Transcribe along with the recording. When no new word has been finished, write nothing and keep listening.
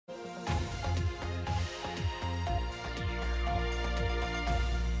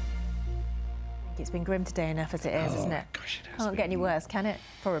It's been grim today enough as it is, isn't it? Gosh, it has Can't get any worse, can it?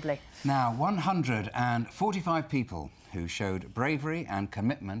 Probably. Now, 145 people who showed bravery and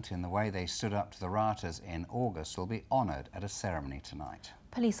commitment in the way they stood up to the rioters in August will be honoured at a ceremony tonight.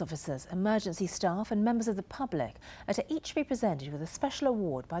 Police officers, emergency staff and members of the public are to each be presented with a special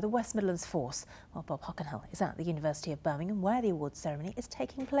award by the West Midlands Force. Well, Bob Hockenhill is at the University of Birmingham, where the awards ceremony is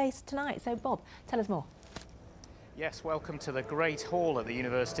taking place tonight. So, Bob, tell us more. Yes, welcome to the Great Hall at the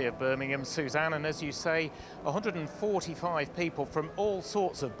University of Birmingham, Suzanne. And as you say, 145 people from all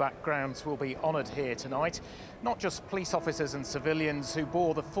sorts of backgrounds will be honoured here tonight. Not just police officers and civilians who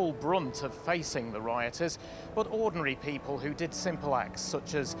bore the full brunt of facing the rioters, but ordinary people who did simple acts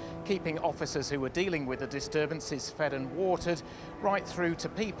such as keeping officers who were dealing with the disturbances fed and watered, right through to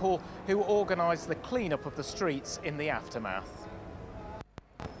people who organised the clean-up of the streets in the aftermath.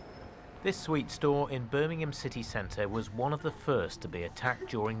 This sweet store in Birmingham city centre was one of the first to be attacked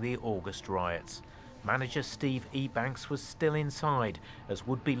during the August riots. Manager Steve Ebanks was still inside as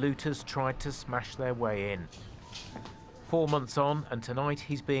would-be looters tried to smash their way in. 4 months on, and tonight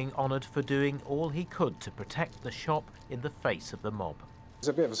he's being honoured for doing all he could to protect the shop in the face of the mob. It's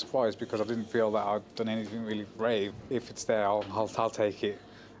a bit of a surprise because I didn't feel that I'd done anything really brave. If it's there, I'll take it.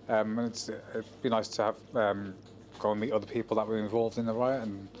 It'd be nice to have go and meet other people that were involved in the riot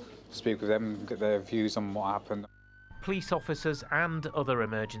and speak with them and get their views on what happened. Police officers and other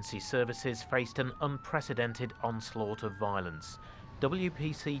emergency services faced an unprecedented onslaught of violence.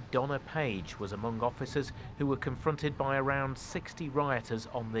 WPC Donna Page was among officers who were confronted by around 60 rioters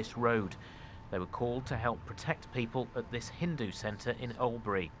on this road. They were called to help protect people at this Hindu centre in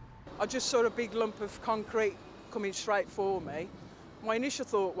Oldbury. I just saw a big lump of concrete coming straight for me. My initial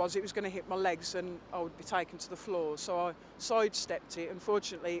thought was it was going to hit my legs and I would be taken to the floor, so I sidestepped it.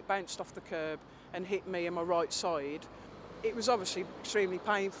 Unfortunately, it bounced off the curb and hit me on my right side. It was obviously extremely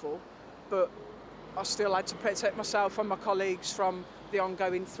painful, but I still had to protect myself and my colleagues from the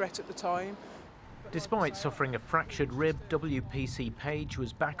ongoing threat at the time. Despite suffering a fractured rib, WPC Page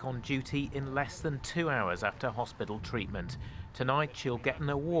was back on duty in less than 2 hours after hospital treatment. Tonight she'll get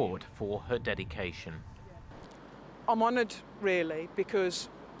an award for her dedication. I'm honoured, really, because,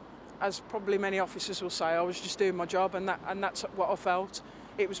 as probably many officers will say, I was just doing my job, and that's what I felt.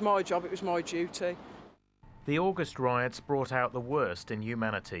 It was my job, it was my duty. The August riots brought out the worst in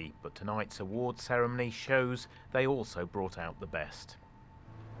humanity, but tonight's award ceremony shows they also brought out the best.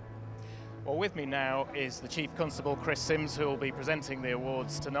 Well, with me now is the Chief Constable Chris Sims, who will be presenting the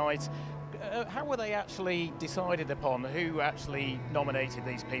awards tonight. How were they actually decided upon? Who actually nominated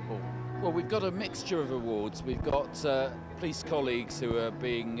these people? Well, we've got a mixture of awards. We've got police colleagues who are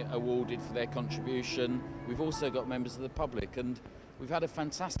being awarded for their contribution. We've also got members of the public, and we've had a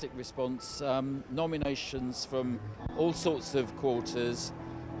fantastic response, nominations from all sorts of quarters,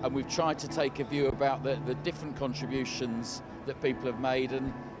 and we've tried to take a view about the different contributions that people have made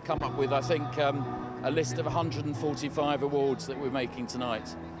and come up with, I think, a list of 145 awards that we're making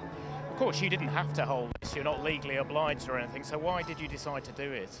tonight. Of course, you didn't have to hold this. You're not legally obliged or anything, so why did you decide to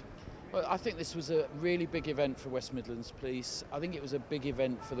do it? Well, I think this was a really big event for West Midlands Police. I think it was a big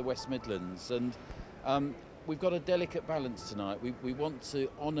event for the West Midlands, and we've got a delicate balance tonight. We want to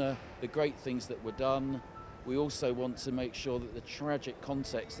honour the great things that were done. We also want to make sure that the tragic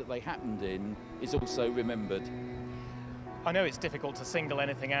context that they happened in is also remembered. I know it's difficult to single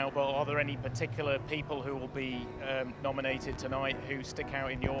anything out, but are there any particular people who will be nominated tonight who stick out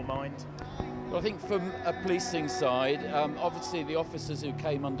in your mind? Well, I think from a policing side, obviously the officers who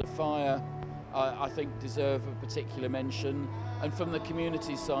came under fire, I think deserve a particular mention. And from the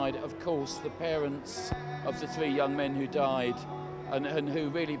community side, of course, the parents of the 3 young men who died and who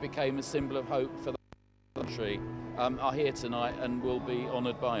really became a symbol of hope for the country are here tonight and will be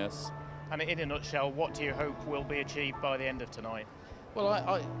honoured by us. And in a nutshell, what do you hope will be achieved by the end of tonight? Well,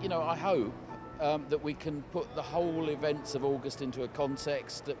 I hope that we can put the whole events of August into a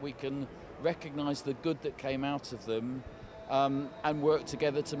context, that we can recognise the good that came out of them and work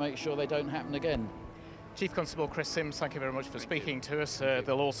together to make sure they don't happen again. Chief Constable Chris Sims, thank you very much for speaking to us.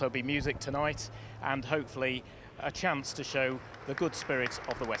 There'll also be music tonight and hopefully a chance to show the good spirit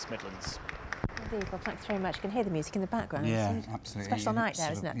of the West Midlands. Indeed, well, thanks very much. You can hear the music in the background. Yeah, absolutely. Special night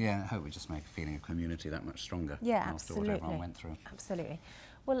there, isn't it? Yeah, I hope we just make a feeling of community that much stronger yeah, after absolutely. what everyone went through. Absolutely.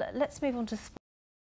 Well, let's move on to sport.